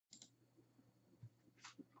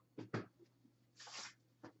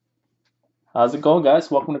How's it going,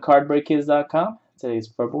 guys? Welcome to CardBreakKids.com. Today's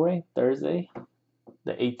Thursday,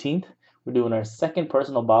 the 18th. We're doing our second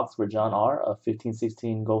personal box for John R. of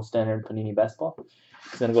 15/16 Gold Standard Panini Basketball.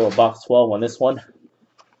 He's going to go with box 12 on this one.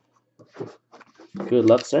 Good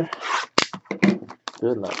luck, sir.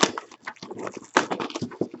 Good luck.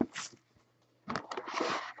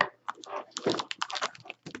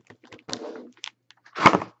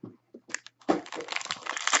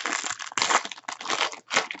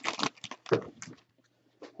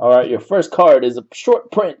 All right, your first card is a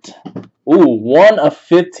short print. Ooh, 1 of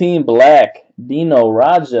 15 black. Dino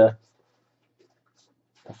Raja.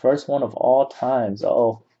 The first one of all times.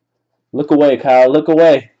 Uh-oh. Look away, Kyle. Look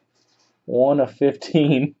away. 1 of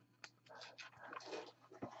 15.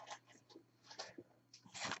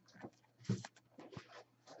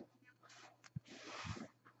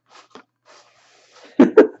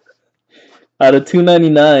 Out of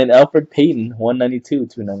 299, Alfred Payton. 192,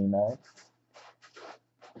 299.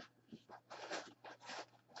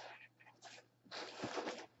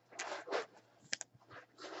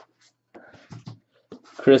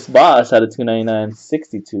 Chris Bosh out of 299,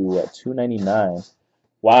 62 at 299.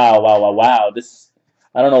 Wow. This,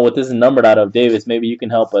 I don't know what this is numbered out of. Davis, maybe you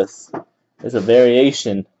can help us. There's a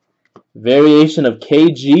variation. Variation of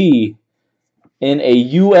KG in a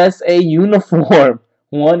USA uniform.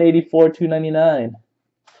 184, 299.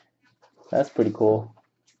 That's pretty cool.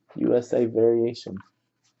 USA variation.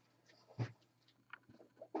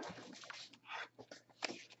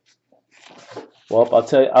 Well,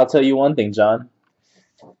 I'll tell you one thing, John.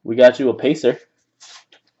 We got you a pacer.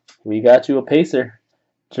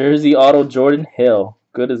 Jersey auto Jordan Hill.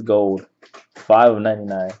 Good as gold. 5 of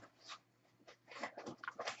 99.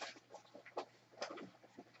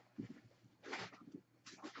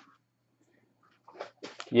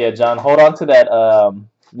 Yeah, John, hold on to that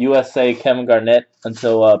USA Kevin Garnett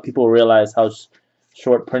until people realize how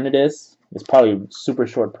short print it is. It's probably super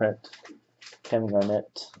short print. Kevin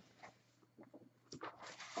Garnett.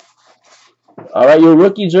 All right, your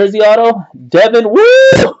rookie jersey auto, Devin.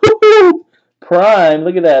 Woo! Prime.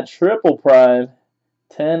 Look at that, triple prime.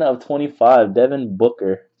 10 of 25. Devin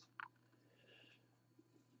Booker.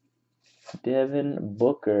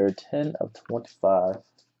 10 of 25.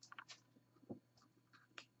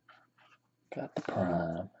 Got the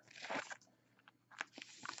prime.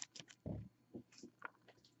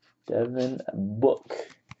 Devin Book.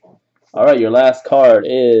 All right, your last card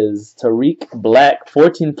is Tariq Black,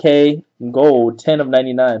 14K gold, 10 of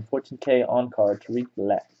 99. 14K on card, Tariq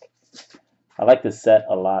Black. I like this set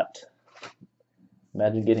a lot.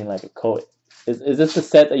 Imagine getting like a coat. Is this the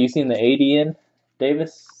set that you seen the 80 in,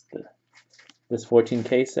 Davis? This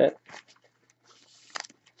 14K set?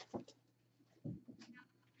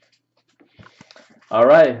 All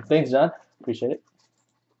right, thanks, John. Appreciate it.